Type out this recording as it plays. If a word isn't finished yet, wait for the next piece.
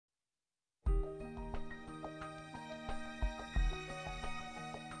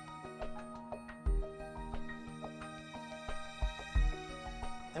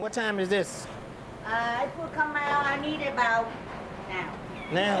And what time is this? It will come out, I need it about now.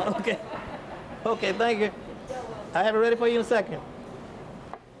 Now? Okay. Okay, thank you. I have it ready for you in a second.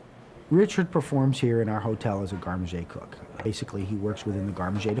 Richard performs here in our hotel as a garde manger cook. Basically, he works within the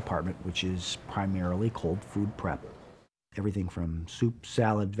garde manger department, which is primarily cold food prep. Everything from soup,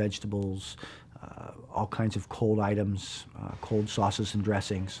 salad, vegetables, all kinds of cold items, cold sauces and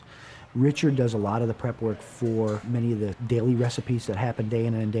dressings. Richard does a lot of the prep work for many of the daily recipes that happen day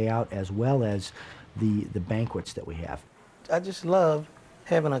in and day out, as well as the banquets that we have. I just love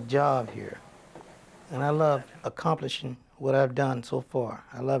having a job here, and I love accomplishing what I've done so far.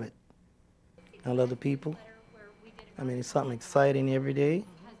 I love it. I love the people. I mean, it's something exciting every day,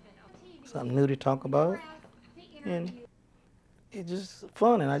 something new to talk about, and it's just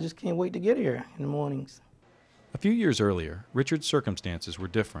fun, and I just can't wait to get here in the mornings. A few years earlier, Richard's circumstances were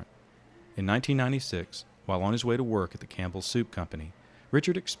different. In 1996, while on his way to work at the Campbell's Soup Company,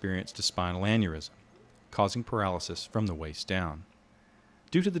 Richard experienced a spinal aneurysm, causing paralysis from the waist down.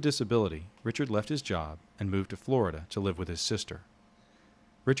 Due to the disability, Richard left his job and moved to Florida to live with his sister.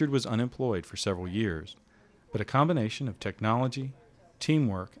 Richard was unemployed for several years, but a combination of technology,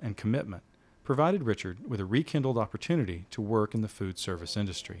 teamwork, and commitment provided Richard with a rekindled opportunity to work in the food service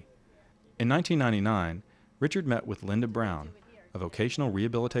industry. In 1999, Richard met with Linda Brown, a vocational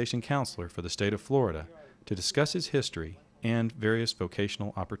rehabilitation counselor for the state of Florida, to discuss his history and various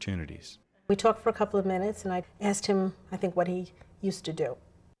vocational opportunities. We talked for a couple of minutes, and I asked him, I think, what he used to do.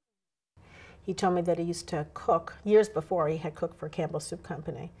 He told me that he used to cook. Years before, he had cooked for Campbell's Soup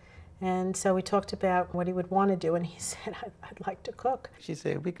Company. And so we talked about what he would want to do, and he said, I'd like to cook. She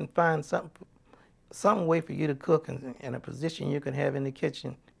said, we can find some way for you to cook and a position you can have in the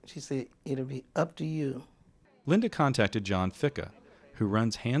kitchen. She said, it'll be up to you. Linda contacted John Ficca, who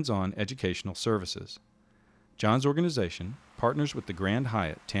runs Hands-On Educational Services. John's organization partners with the Grand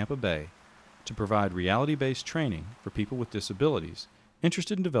Hyatt, Tampa Bay, to provide reality-based training for people with disabilities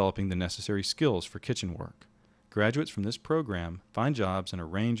interested in developing the necessary skills for kitchen work. Graduates from this program find jobs in a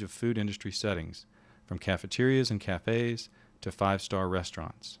range of food industry settings, from cafeterias and cafes to five-star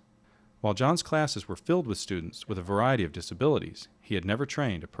restaurants. While John's classes were filled with students with a variety of disabilities, he had never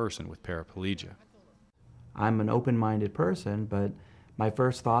trained a person with paraplegia. I'm an open-minded person, but my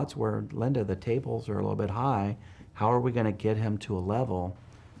first thoughts were, Linda, the tables are a little bit high. How are we going to get him to a level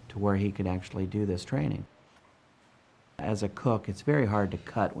to where he can actually do this training? As a cook, it's very hard to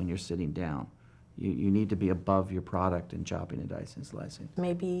cut when you're sitting down. You need to be above your product in chopping and dicing and slicing.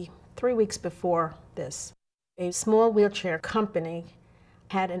 Maybe 3 weeks before this, a small wheelchair company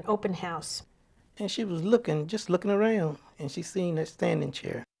had an open house. And she was just looking around, and she seen that standing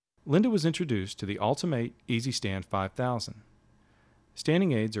chair. Linda was introduced to the Ultimate Easy Stand 5000.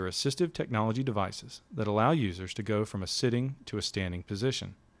 Standing aids are assistive technology devices that allow users to go from a sitting to a standing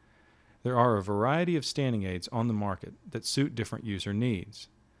position. There are a variety of standing aids on the market that suit different user needs.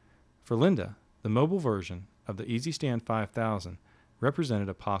 For Linda, the mobile version of the Easy Stand 5000 represented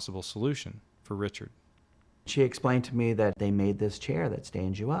a possible solution for Richard. She explained to me that they made this chair that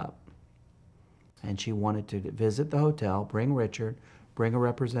stands you up. And she wanted to visit the hotel, bring Richard, bring a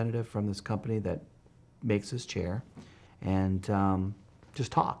representative from this company that makes this chair, and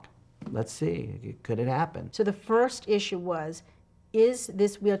just talk. Let's see, could it happen? So the first issue was, is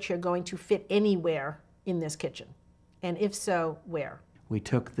this wheelchair going to fit anywhere in this kitchen? And if so, where? We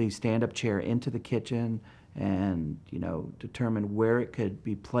took the stand-up chair into the kitchen and, determined where it could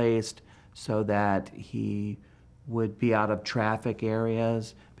be placed so that he would be out of traffic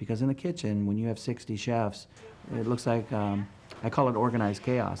areas. Because in the kitchen, when you have 60 chefs, it looks like, I call it organized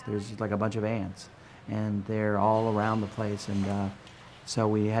chaos. There's like a bunch of ants, and they're all around the place. And so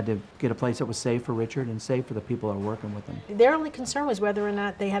we had to get a place that was safe for Richard and safe for the people that are working with him. Their only concern was whether or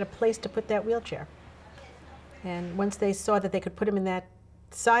not they had a place to put that wheelchair. And once they saw that they could put him in that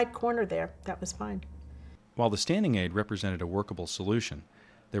side corner there, that was fine. While the standing aid represented a workable solution,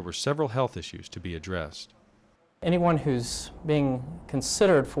 there were several health issues to be addressed. Anyone who's being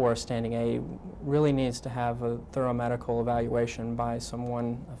considered for a standing aid really needs to have a thorough medical evaluation by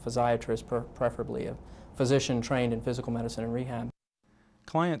someone, a physiatrist preferably, a physician trained in physical medicine and rehab.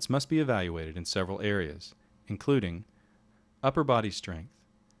 Clients must be evaluated in several areas, including upper body strength,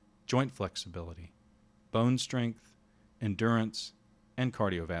 joint flexibility, bone strength, endurance, and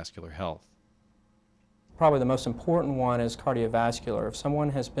cardiovascular health. Probably the most important one is cardiovascular. If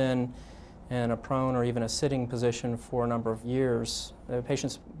someone has been in a prone or even a sitting position for a number of years, the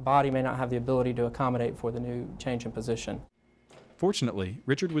patient's body may not have the ability to accommodate for the new change in position. Fortunately,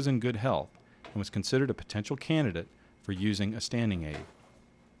 Richard was in good health and was considered a potential candidate for using a standing aid.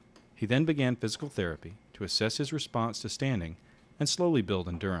 He then began physical therapy to assess his response to standing and slowly build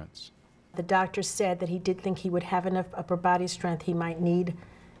endurance. The doctor said that he did think he would have enough upper body strength. He might need,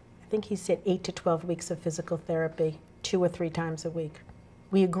 I think he said 8 to 12 weeks of physical therapy, 2 or 3 times a week.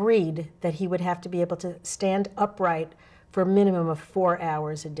 We agreed that he would have to be able to stand upright for a minimum of 4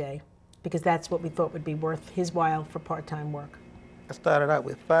 hours a day, because that's what we thought would be worth his while for part-time work. I started out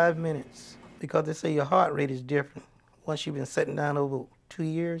with 5 minutes because they say your heart rate is different. Once you've been sitting down over 2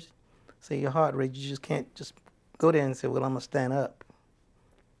 years, say your heart rate, you just can't just go there and say, well, I'm gonna stand up.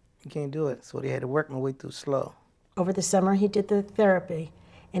 You can't do it, so they had to work my way through slow. Over the summer, he did the therapy,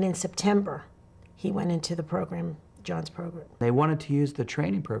 and in September, he went into the program, John's program. They wanted to use the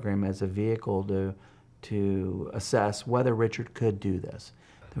training program as a vehicle to assess whether Richard could do this.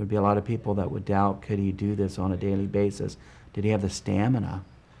 There would be a lot of people that would doubt, could he do this on a daily basis? Did he have the stamina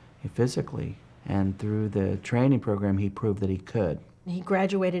physically? And through the training program, he proved that he could. He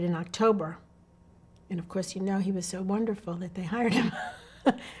graduated in October. And of course, you know, he was so wonderful that they hired him,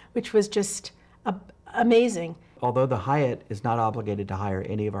 which was just amazing. Although the Hyatt is not obligated to hire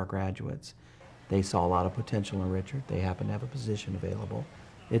any of our graduates, they saw a lot of potential in Richard. They happen to have a position available.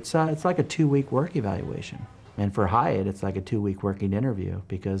 It's like a 2-week work evaluation. And for Hyatt, it's like a 2-week working interview,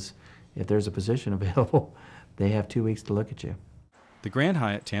 because if there's a position available, they have 2 weeks to look at you. The Grand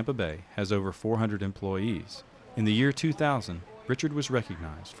Hyatt Tampa Bay has over 400 employees. In the year 2000, Richard was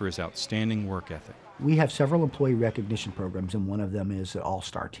recognized for his outstanding work ethic. We have several employee recognition programs, and one of them is the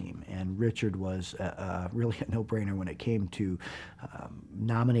All-Star Team. And Richard was really a no-brainer when it came to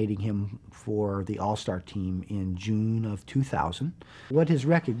nominating him for the All-Star Team in June of 2000. What his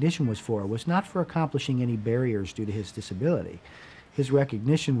recognition was for was not for accomplishing any barriers due to his disability. His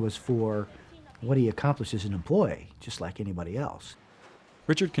recognition was for what he accomplished as an employee, just like anybody else.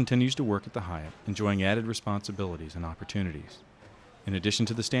 Richard continues to work at the Hyatt, enjoying added responsibilities and opportunities. In addition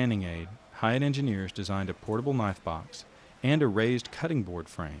to the standing aid, Hyatt engineers designed a portable knife box and a raised cutting board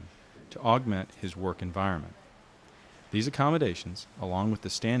frame to augment his work environment. These accommodations, along with the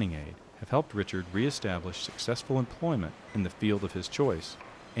standing aid, have helped Richard reestablish successful employment in the field of his choice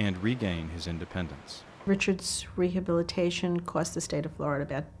and regain his independence. Richard's rehabilitation cost the state of Florida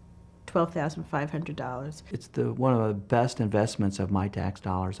about $12,500. It's one of the best investments of my tax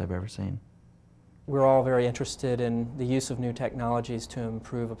dollars I've ever seen. We're all very interested in the use of new technologies to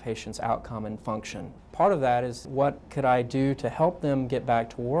improve a patient's outcome and function. Part of that is, what could I do to help them get back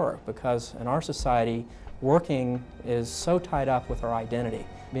to work? Because in our society, working is so tied up with our identity.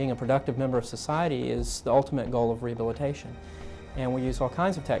 Being a productive member of society is the ultimate goal of rehabilitation. And we use all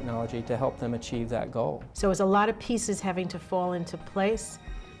kinds of technology to help them achieve that goal. So it's a lot of pieces having to fall into place,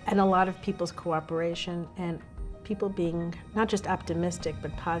 and a lot of people's cooperation, and people being not just optimistic,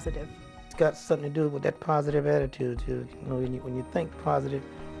 but positive. It's got something to do with that positive attitude too. You know, when you think positive,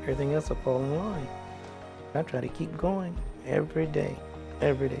 everything else will fall in line. I try to keep going every day,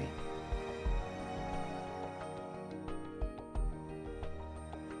 every day.